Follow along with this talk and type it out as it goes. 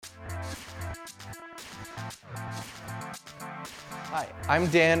Hi, I'm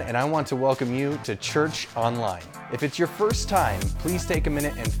Dan, and I want to welcome you to Church Online. If it's your first time, please take a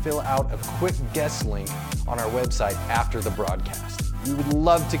minute and fill out a quick guest link on our website after the broadcast. We would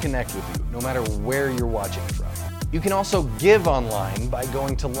love to connect with you, no matter where you're watching from. You can also give online by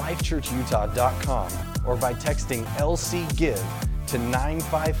going to lifechurchutah.com or by texting LCGIVE to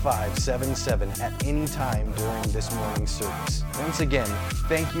 95577 at any time during this morning's service. Once again,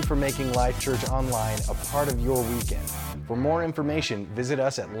 thank you for making Life Church Online a part of your weekend. For more information, visit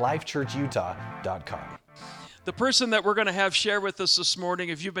us at lifechurchutah.com. The person that we're going to have share with us this morning,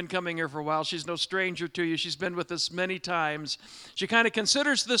 if you've been coming here for a while, she's no stranger to you. She's been with us many times. She kind of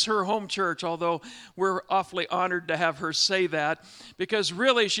considers this her home church, although we're awfully honored to have her say that, because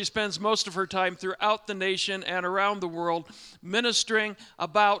really she spends most of her time throughout the nation and around the world ministering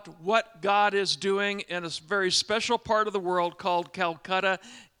about what God is doing in a very special part of the world called Calcutta,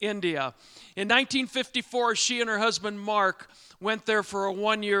 India. In 1954, she and her husband Mark went there for a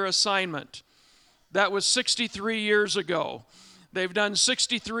one-year assignment. That was 63 years ago. They've done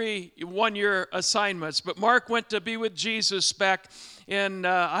 63 one-year assignments. But Mark went to be with Jesus back in, it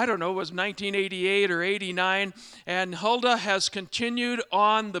was 1988 or 89. And Huldah has continued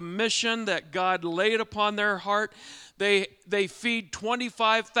on the mission that God laid upon their heart. They feed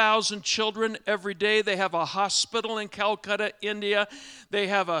 25,000 children every day. They have a hospital in Calcutta, India. They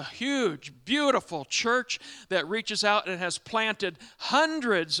have a huge, beautiful church that reaches out and has planted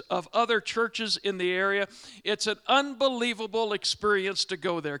hundreds of other churches in the area. It's an unbelievable experience to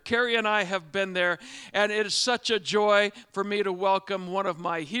go there. Carrie and I have been there, and it is such a joy for me to welcome one of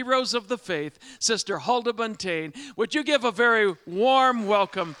my heroes of the faith, Sister Huldah Buntain. Would you give a very warm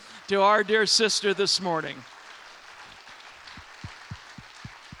welcome to our dear sister this morning?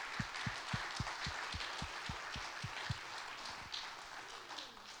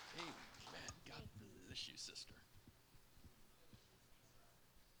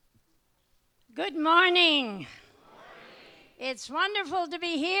 Good morning. It's wonderful to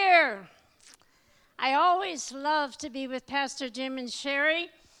be here. I always love to be with Pastor Jim and Sherry,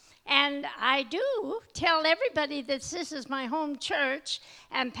 and I do tell everybody that this is my home church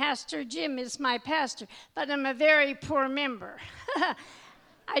and Pastor Jim is my pastor, but I'm a very poor member.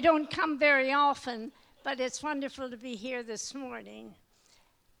 I don't come very often, but it's wonderful to be here this morning.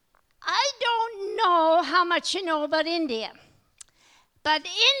 I don't know how much you know about India. But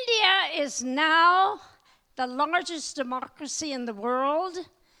India is now the largest democracy in the world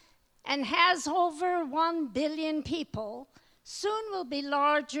and has over 1 billion people. Soon will be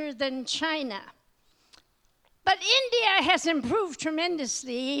larger than China. But India has improved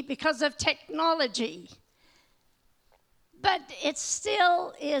tremendously because of technology. But it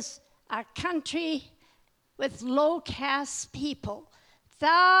still is a country with low-caste people.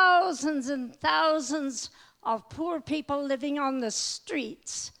 Thousands and thousands of poor people living on the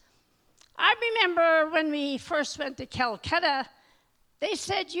streets. I remember when we first went to Calcutta, they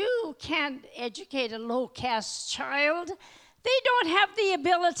said, you can't educate a low-caste child. They don't have the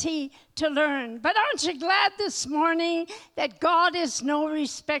ability to learn. But aren't you glad this morning that God is no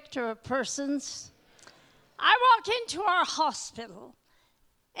respecter of persons? I walk into our hospital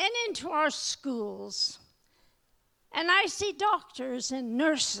and into our schools, and I see doctors and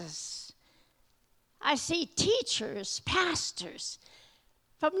nurses. I see teachers, pastors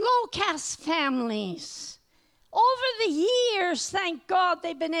from low-caste families. Over the years, thank God,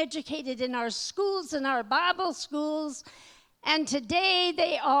 they've been educated in our schools, in our Bible schools, and today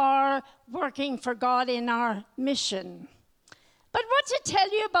they are working for God in our mission. But what to tell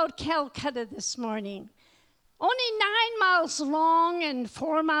you about Calcutta this morning? Only 9 miles long and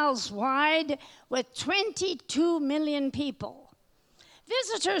 4 miles wide with 22 million people.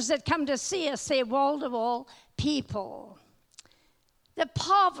 Visitors that come to see us say wall-to-wall people. The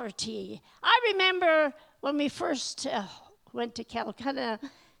poverty. I remember when we first went to Calcutta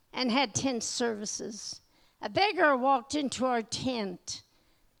and had tent services. A beggar walked into our tent.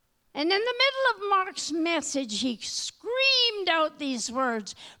 And in the middle of Mark's message, he screamed out these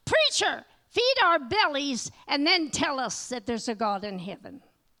words, "Preacher, feed our bellies and then tell us that there's a God in heaven."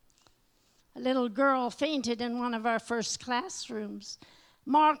 A little girl fainted in one of our first classrooms.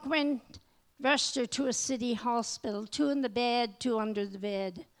 Mark rushed her to a city hospital, 2 in the bed, 2 under the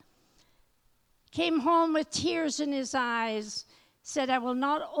bed. Came home with tears in his eyes, said, I will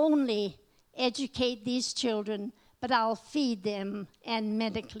not only educate these children, but I'll feed them and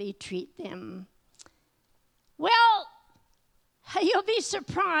medically treat them. Well, you'll be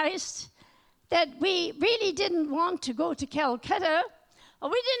surprised that we really didn't want to go to Calcutta,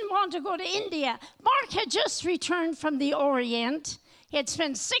 or we didn't want to go to India. Mark had just returned from the Orient. He had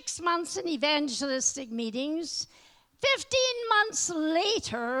spent 6 months in evangelistic meetings. 15 months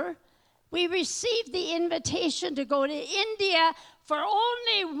later, we received the invitation to go to India for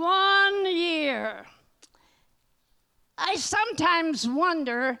only 1 year. I sometimes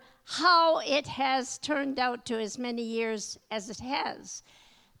wonder how it has turned out to as many years as it has.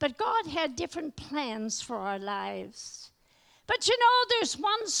 But God had different plans for our lives. But you know, there's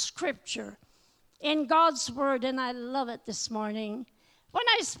one scripture in God's word, and I love it this morning. When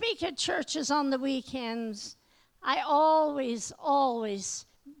I speak at churches on the weekends, I always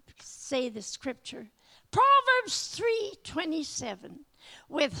say the scripture. Proverbs 3:27,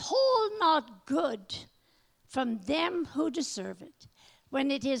 withhold not good from them who deserve it,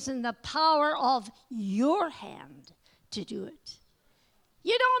 when it is in the power of your hand to do it.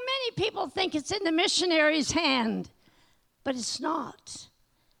 You know, many people think it's in the missionary's hand, but it's not.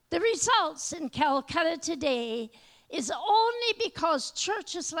 The results in Calcutta today is only because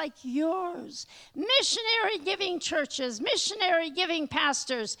churches like yours, missionary-giving churches, missionary-giving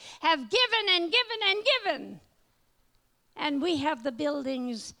pastors, have given and given and given. And we have the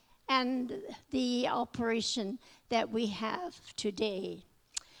buildings and the operation that we have today.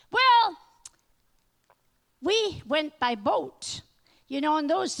 Well, we went by boat. You know, in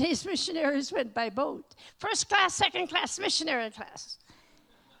those days, missionaries went by boat. First class, second class, missionary class.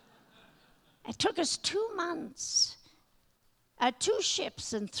 It took us 2 months, 2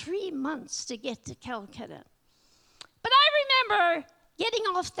 ships and 3 months to get to Calcutta. But I remember getting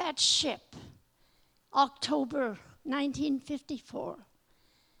off that ship, October 1954.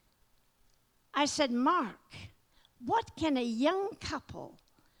 I said, Mark, what can a young couple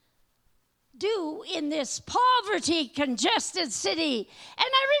do in this poverty-congested city?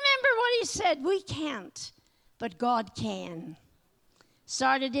 And I remember what he said, we can't, but God can.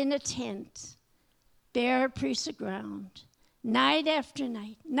 Started in a tent, bare piece of ground, night after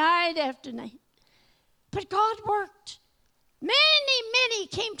night, night after night. But God worked. Many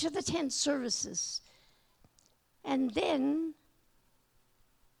came to the tent services. And then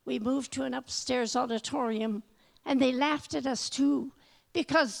we moved to an upstairs auditorium, and they laughed at us too,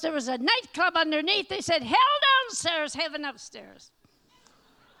 because there was a nightclub underneath. They said, hell downstairs, heaven upstairs.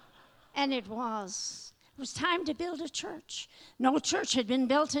 And it was. It was time to build a church. No church had been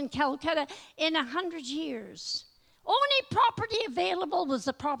built in Calcutta in 100 years. Only property available was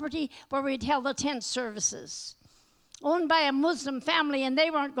the property where we'd held the tent services, owned by a Muslim family, and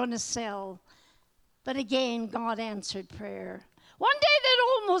they weren't going to sell. But again, God answered prayer. One day that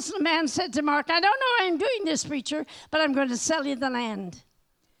old Muslim man said to Mark, I don't know why I'm doing this, preacher, but I'm going to sell you the land.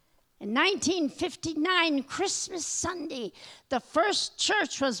 In 1959, Christmas Sunday, the first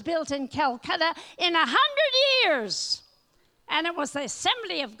church was built in Calcutta in 100 years. And it was the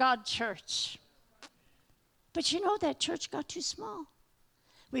Assembly of God Church. But you know, that church got too small.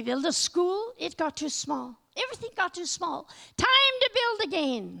 We built a school, it got too small. Everything got too small. Time to build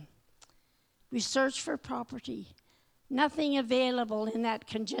again. We searched for property. Nothing available in that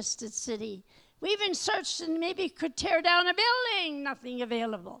congested city. We even searched and maybe could tear down a building. Nothing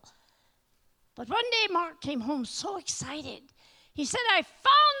available. But one day Mark came home so excited. He said, I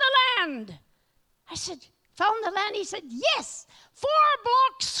found the land. I said, found the land? He said, yes, 4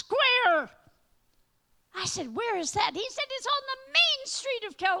 blocks square. I said, where is that? He said, it's on the main street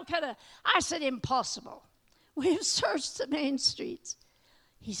of Calcutta. I said, impossible. We've searched the main streets.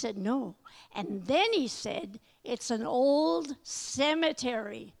 He said, no. And then he said, it's an old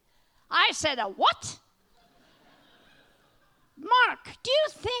cemetery. I said, a what? Mark, do you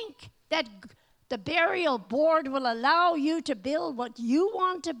think that the burial board will allow you to build what you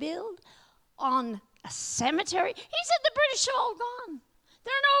want to build on a cemetery? He said, the British are all gone.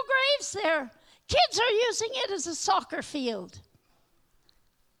 There are no graves there. Kids are using it as a soccer field.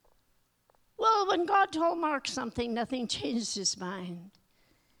 Well, when God told Mark something, nothing changed his mind.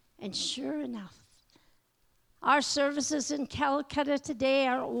 And sure enough, our services in Calcutta today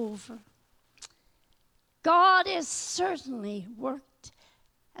are over. God has certainly worked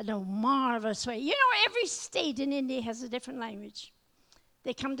in a marvelous way. You know, every state in India has a different language.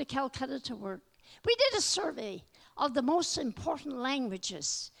 They come to Calcutta to work. We did a survey of the most important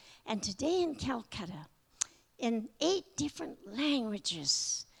languages. And today in Calcutta, in 8 different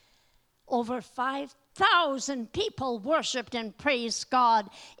languages, over 5,000 people worshiped and praised God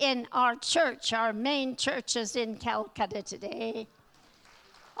in our church, our main churches in Calcutta today.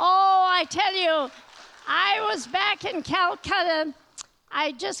 Oh, I tell you, I was back in Calcutta.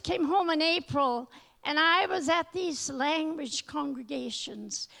 I just came home in April, and I was at these language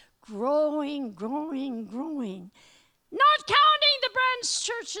congregations, growing. Not counting the branch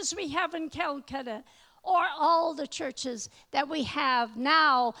churches we have in Calcutta. or all the churches that we have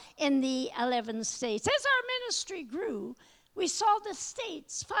now in the 11 states. As our ministry grew, we saw the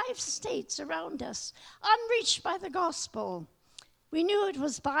states, 5 states around us, unreached by the gospel. We knew it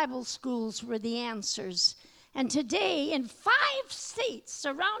was Bible schools were the answers. And today, in 5 states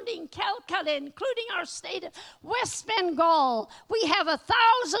surrounding Calcutta, including our state of West Bengal, we have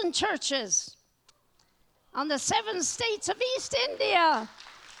 1,000 churches. On the 7 states of East India,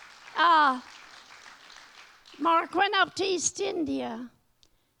 Mark went up to East India.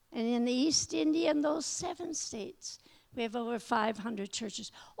 And in the East India, in those 7 states, we have over 500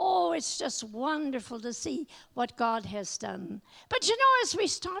 churches. Oh, it's just wonderful to see what God has done. But you know, as we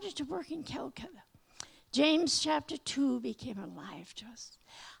started to work in Calcutta, James chapter 2 became alive to us.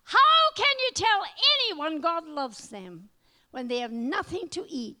 How can you tell anyone God loves them when they have nothing to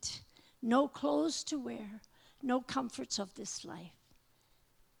eat, no clothes to wear, no comforts of this life?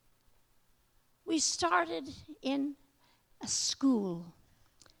 We started in a school,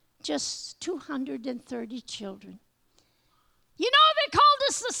 just 230 children. You know, they called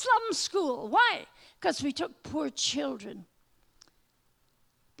us the slum school. Why? Because we took poor children.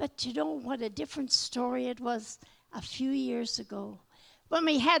 But you know what a different story it was a few years ago when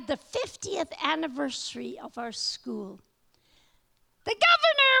we had the 50th anniversary of our school. The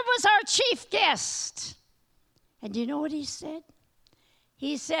governor was our chief guest. And you know what he said?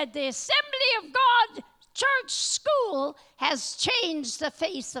 He said, the Assembly of God Church School has changed the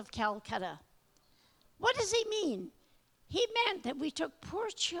face of Calcutta. What does he mean? He meant that we took poor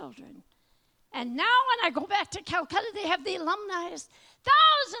children. And now when I go back to Calcutta, they have the alumni.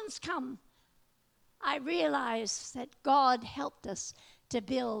 Thousands come. I realize that God helped us to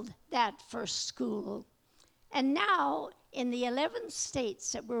build that first school. And now in the 11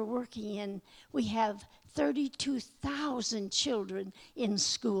 states that we're working in, we have 32,000 children in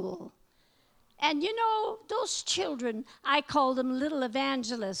school. And you know, those children, I call them little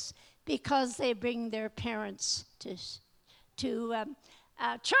evangelists because they bring their parents to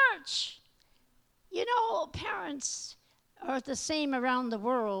church. You know, parents are the same around the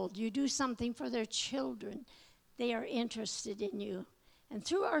world. You do something for their children, they are interested in you. And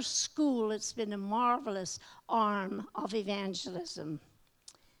through our school, it's been a marvelous arm of evangelism.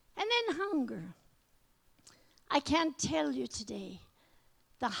 And then hunger. I can't tell you today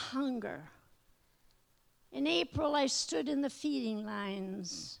the hunger. In April, I stood in the feeding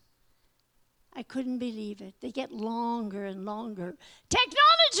lines. I couldn't believe it. They get longer and longer.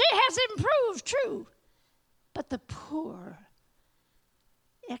 Technology has improved, true, but the poor.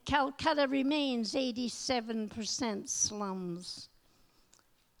 Calcutta remains 87% slums.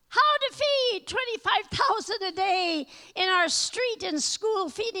 How to feed 25,000 a day in our street and school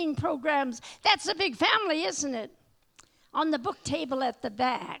feeding programs. That's a big family, isn't it? On the book table at the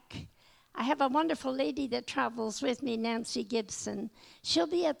back, I have a wonderful lady that travels with me, Nancy Gibson. She'll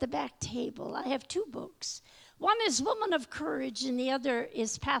be at the back table. I have 2 books. One is Woman of Courage, and the other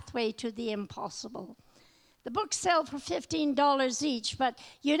is Pathway to the Impossible. The books sell for $15 each, but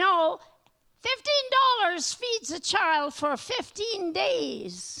you know, $15 feeds a child for 15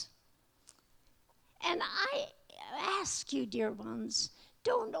 days. And I ask you, dear ones,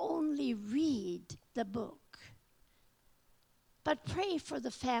 don't only read the book, but pray for the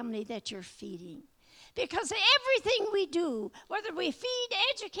family that you're feeding. Because everything we do, whether we feed,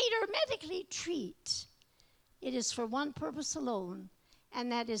 educate, or medically treat, it is for one purpose alone,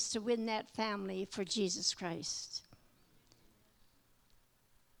 and that is to win that family for Jesus Christ.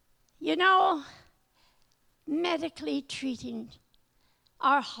 You know, medically treating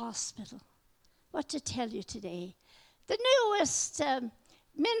our hospital, what to tell you today. The newest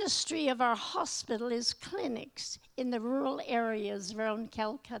ministry of our hospital is clinics in the rural areas around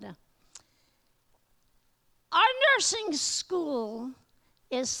Calcutta. Our nursing school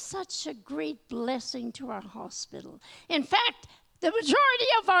is such a great blessing to our hospital. In fact, the majority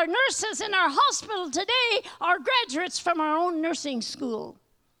of our nurses in our hospital today are graduates from our own nursing school.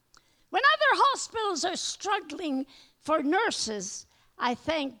 When other hospitals are struggling for nurses, I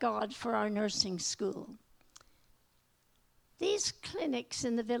thank God for our nursing school. These clinics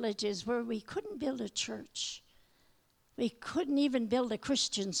in the villages where we couldn't build a church, we couldn't even build a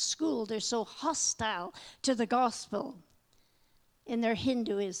Christian school, they're so hostile to the gospel in their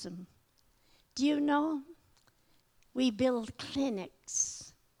Hinduism. Do you know? We build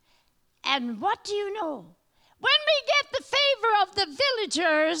clinics. And what do you know? When we get the favor of the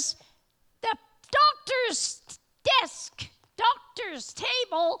villagers, the doctor's desk, doctor's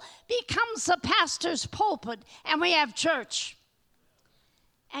table becomes the pastor's pulpit, and we have church.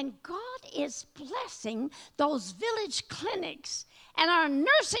 And God is blessing those village clinics, And our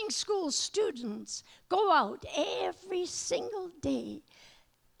nursing school students go out every single day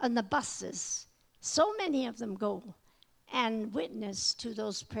on the buses. So many of them go and witness to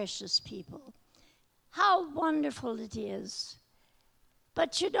those precious people. How wonderful it is.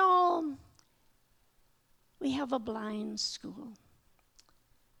 But you know, we have a blind school.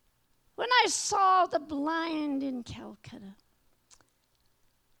 When I saw the blind in Calcutta,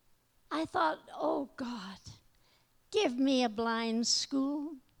 I thought, oh God, give me a blind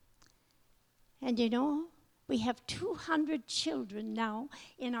school. And you know, we have 200 children now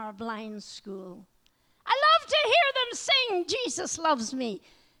in our blind school. I love to hear them sing, Jesus loves me.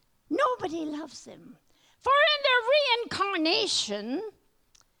 Nobody loves them. For in their reincarnation,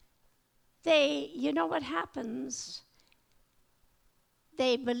 you know what happens?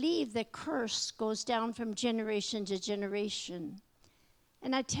 They believe the curse goes down from generation to generation.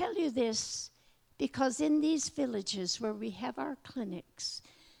 And I tell you this because in these villages where we have our clinics,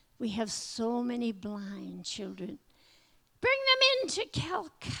 we have so many blind children. Bring them into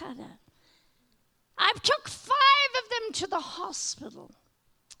Calcutta. I took 5 of them to the hospital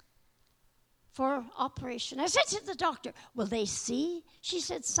for operation. I said to the doctor, will they see? She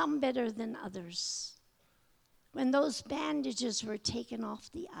said, some better than others. When those bandages were taken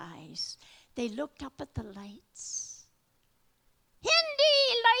off the eyes, they looked up at the lights.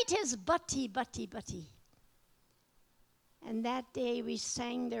 Hindi light is butty, butty, butty. And that day we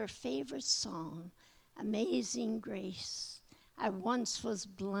sang their favorite song, Amazing Grace. I once was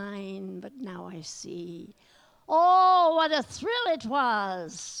blind, but now I see. Oh, what a thrill it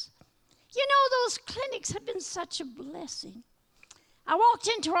was. You know, those clinics have been such a blessing. I walked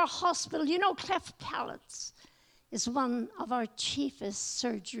into our hospital. You know, cleft palates is one of our chiefest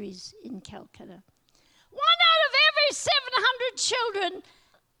surgeries in Calcutta. 1 out of every 700 children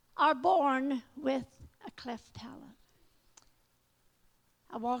are born with a cleft palate.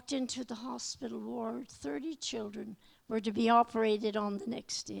 I walked into the hospital ward. 30 children were to be operated on the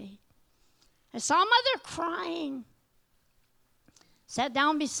next day. I saw a mother crying. Sat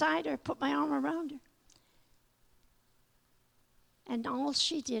down beside her, put my arm around her. And all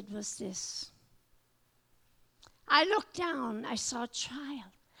she did was this. I looked down, I saw a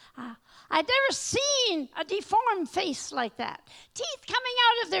child. I'd never seen a deformed face like that. Teeth coming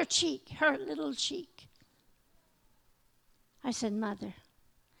out of their cheek, her little cheek. I said, Mother,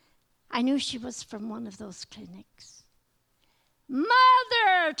 I knew she was from one of those clinics.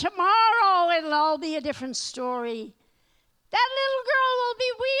 Mother, tomorrow it'll all be a different story. That little girl will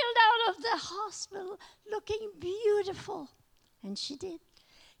be wheeled out of the hospital looking beautiful. And she did.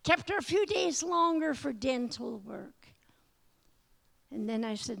 Kept her a few days longer for dental work. And then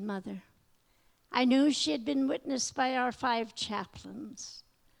I said, Mother, I knew she had been witnessed by our 5 chaplains.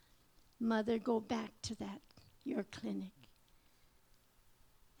 Mother, go back to your clinic.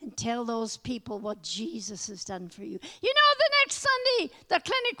 And tell those people what Jesus has done for you. You know, the next Sunday, the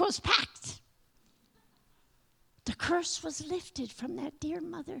clinic was packed. The curse was lifted from that dear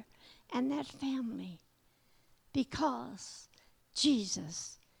mother and that family because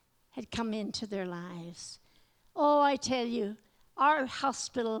Jesus had come into their lives. Oh, I tell you, our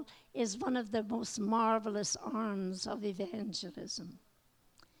hospital is one of the most marvelous arms of evangelism.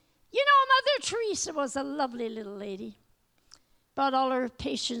 You know, Mother Teresa was a lovely little lady. Brought all her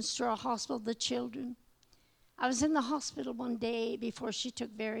patients to our hospital, the children. I was in the hospital one day before she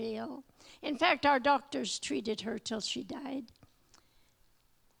took very ill. In fact, our doctors treated her till she died.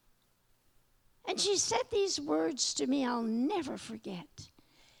 And she said these words to me I'll never forget.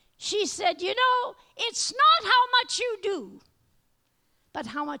 She said, you know, it's not how much you do, but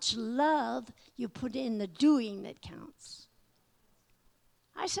how much love you put in the doing that counts.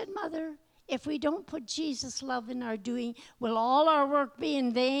 I said, Mother, if we don't put Jesus' love in our doing, will all our work be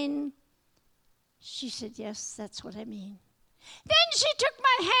in vain? She said, yes, that's what I mean. Then she took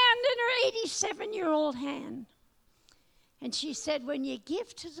my hand in her 87-year-old hand. And she said, when you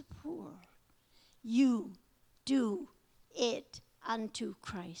give to the poor, you do it unto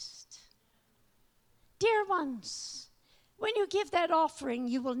Christ. Dear ones, when you give that offering,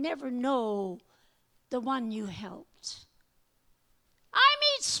 you will never know the one you helped. I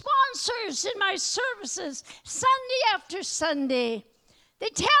meet sponsors in my services Sunday after Sunday. They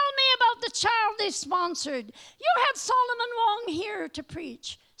tell me about the child they sponsored. You had Solomon Wong here to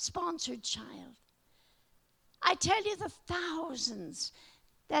preach, sponsored child. I tell you the thousands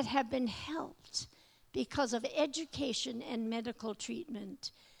that have been helped because of education and medical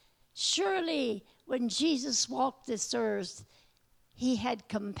treatment. Surely when Jesus walked this earth, he had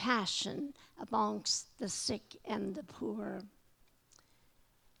compassion amongst the sick and the poor.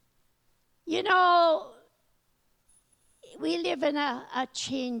 You know, we live in a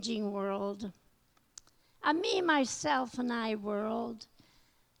changing world. A me, myself, and I world.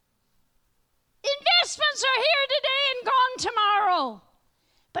 Investments are here today and gone tomorrow.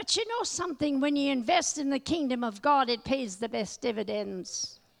 But you know something, when you invest in the kingdom of God, it pays the best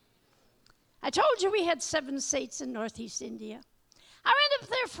dividends. I told you we had 7 states in Northeast India. I went up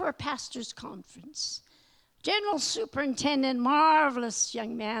there for a pastor's conference. General Superintendent, marvelous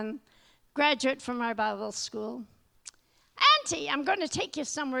young man, graduate from our Bible school. Auntie, I'm going to take you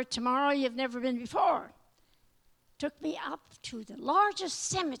somewhere tomorrow you've never been before. Took me up to the largest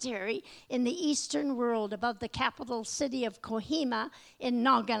cemetery in the eastern world above the capital city of Kohima in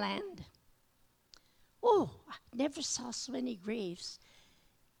Nagaland. Oh, I never saw so many graves.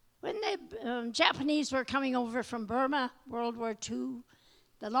 When the Japanese were coming over from Burma, World War II,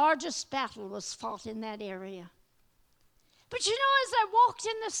 the largest battle was fought in that area. But you know, as I walked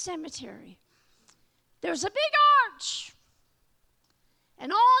in the cemetery, there was a big arch.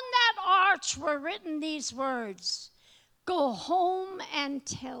 And on that arch were written these words, "Go home and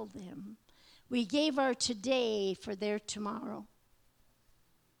tell them we gave our today for their tomorrow."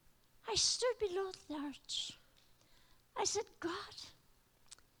 I stood below the arch. I said, God,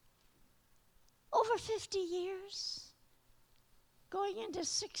 over 50 years, going into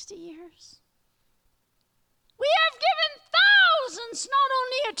 60 years, we have given thousands, not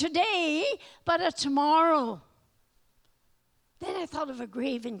only a today, but a tomorrow. Then I thought of a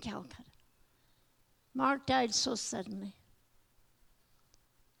grave in Calcutta. Mark died so suddenly.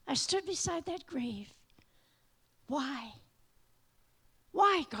 I stood beside that grave. Why?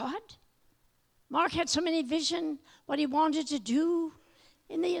 Why, God? Mark had so many visions, what he wanted to do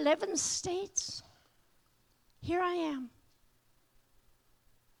in the 11 states. Here I am.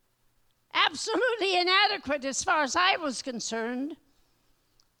 Absolutely inadequate as far as I was concerned.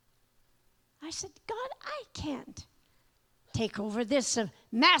 I said, God, I can't take over this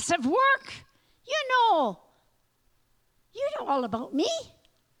massive work. You know all about me.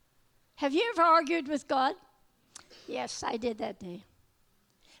 Have you ever argued with God? Yes, I did that day.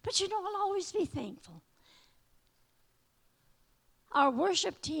 But you know, I'll always be thankful. Our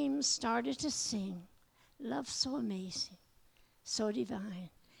worship team started to sing, "Love so amazing, so divine,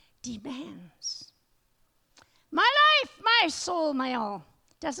 demands. My life, my soul, my all."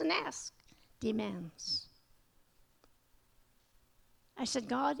 Doesn't ask, demands. I said,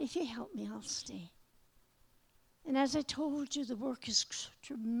 God, if you help me, I'll stay. And as I told you, the work has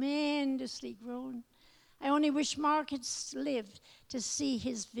tremendously grown. I only wish Mark had lived to see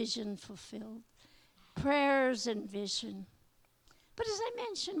his vision fulfilled. Prayers and vision. But as I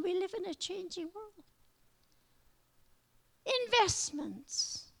mentioned, we live in a changing world.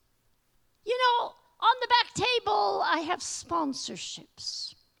 Investments. You know, on the back table, I have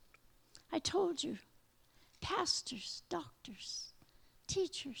sponsorships. I told you, pastors, doctors,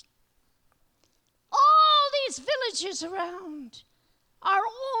 teachers, all these villages around, our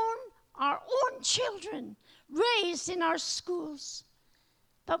own children raised in our schools.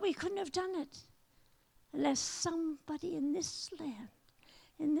 But we couldn't have done it unless somebody in this land,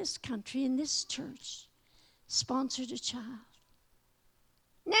 in this country, in this church, sponsored a child.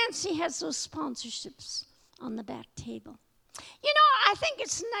 Nancy has those sponsorships on the back table. You know, I think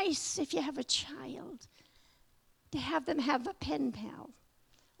it's nice if you have a child to have them have a pen pal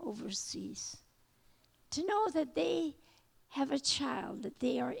overseas. To know that they have a child that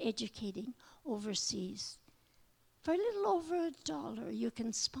they are educating overseas. For a little over $1, you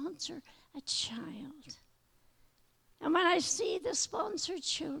can sponsor a child. And when I see the sponsored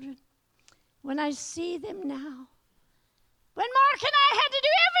children, when I see them now, when Mark and I had to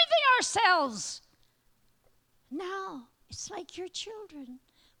do everything ourselves, now it's like your children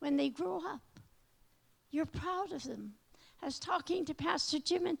when they grow up. You're proud of them. I was talking to Pastor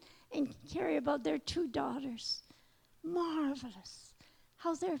Jim and Carrie about their 2 daughters. Marvelous.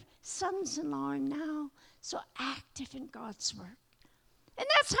 How their sons-in-law are now so active in God's work. And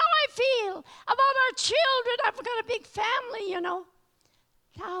that's how I feel about our children. I've got a big family, you know.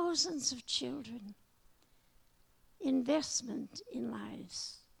 Thousands of children. Investment in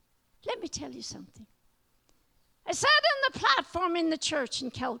lives. Let me tell you something. I sat on the platform in the church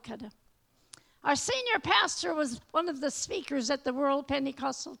in Calcutta. Our senior pastor was one of the speakers at the World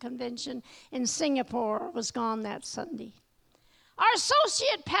Pentecostal Convention in Singapore, was gone that Sunday. Our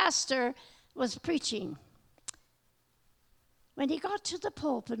associate pastor was preaching. When he got to the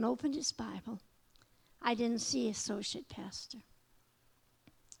pulpit and opened his Bible, I didn't see associate pastor.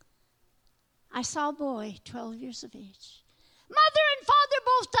 I saw a boy, 12 years of age. Mother and father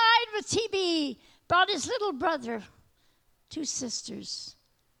both died with TB. Brought his little brother, 2 sisters.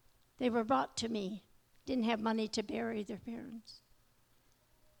 They were brought to me. didn't have money to bury their parents.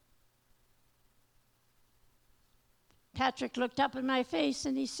 Patrick looked up in my face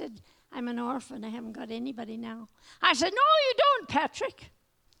and he said, I'm an orphan. I haven't got anybody now. I said, no, you don't, Patrick.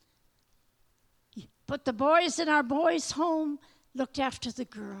 But the boys in our boys' home looked after the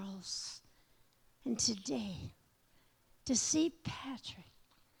girls. And today, to see Patrick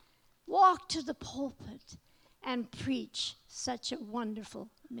walk to the pulpit and preach such a wonderful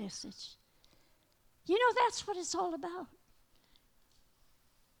message. You know, that's what it's all about.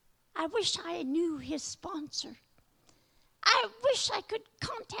 I wish I knew his sponsor. I wish I could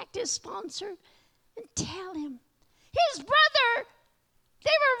contact his sponsor and tell him. His brother,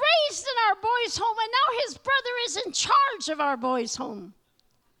 they were raised in our boys' home, and now his brother is in charge of our boys' home.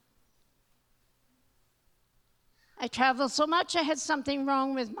 I traveled so much, I had something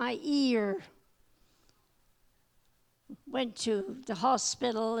wrong with my ear. Went to the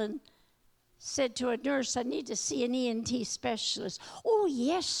hospital and said to a nurse, I need to see an ENT specialist. Oh,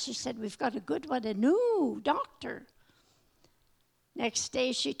 yes, she said, we've got a good one, a new doctor. Next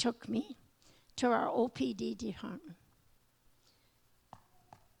day, she took me to our OPD department.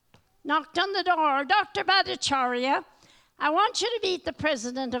 Knocked on the door, Dr. Bhattacharya, I want you to meet the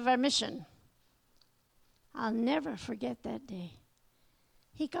president of our mission. I'll never forget that day.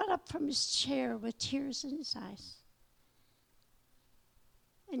 He got up from his chair with tears in his eyes.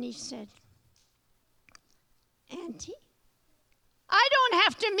 And he said, Auntie, I don't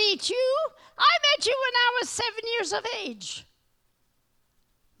have to meet you. I met you when I was 7 years of age.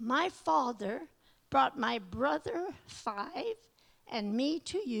 My father brought my brother 5 and me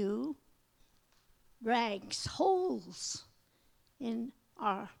to you, rags, holes in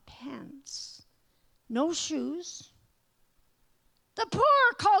our pants, no shoes. The poor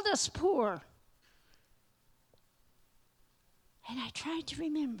called us poor. And I tried to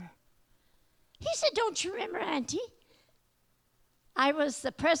remember. He said, don't you remember, Auntie? I was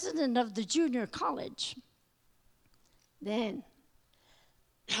the president of the junior college. Then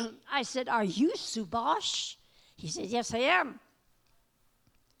I said, are you Subhash? He said, yes, I am.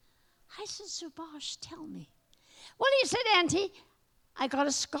 I said, Subhash, tell me. Well, he said, Auntie, I got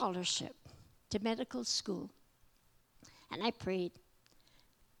a scholarship to medical school. And I prayed,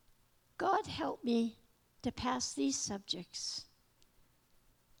 God help me to pass these subjects.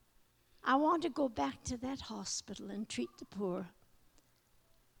 I want to go back to that hospital and treat the poor.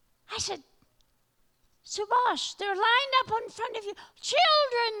 I said, Subhash, they're lined up in front of you.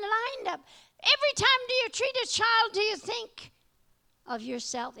 Children lined up. Every time do you treat a child, do you think of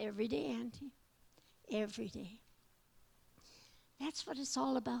yourself? Every day, Auntie. Every day. That's what it's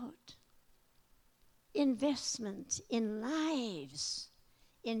all about. Investment in lives.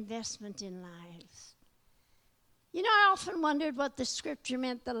 Investment in lives. You know, I often wondered what the scripture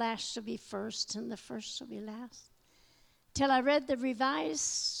meant, the last shall be first and the first shall be last, till I read the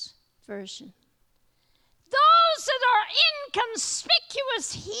Revised Version. Those that are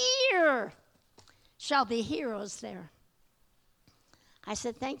inconspicuous here shall be heroes there. I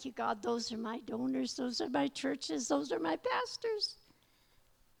said, thank you, God. Those are my donors. Those are my churches. Those are my pastors.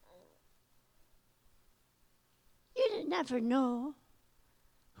 You never know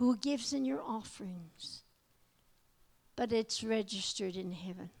who gives in your offerings, but it's registered in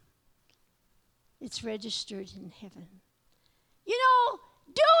heaven. It's registered in heaven. You know,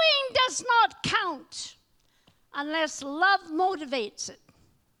 doing does not count unless love motivates it.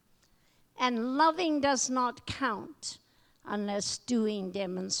 And loving does not count unless doing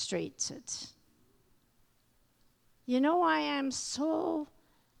demonstrates it. You know, I am so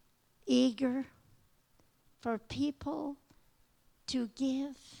eager for people to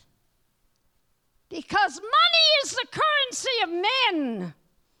give, because money is the currency of men,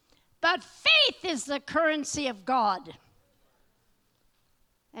 but faith is the currency of God.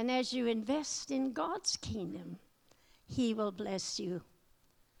 And as you invest in God's kingdom, He will bless you.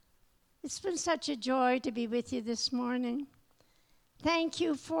 It's been such a joy to be with you this morning. Thank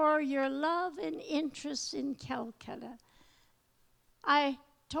you for your love and interest in Calcutta. I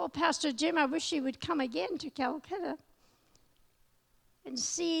told Pastor Jim I wish he would come again to Calcutta and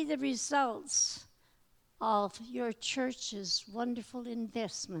see the results of your church's wonderful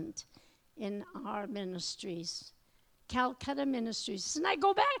investment in our ministries, Calcutta Ministries. And I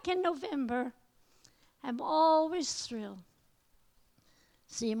go back in November. I'm always thrilled.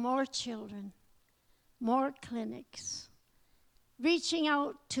 See more children, more clinics, reaching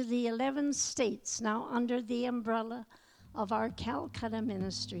out to the 11 states now under the umbrella of our Calcutta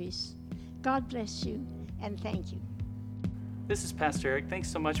Ministries. God bless you, and thank you. This is Pastor Eric. Thanks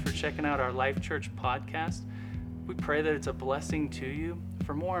so much for checking out our Life Church podcast. We pray that it's a blessing to you.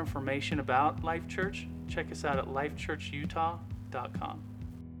 For more information about Life Church, check us out at lifechurchutah.com.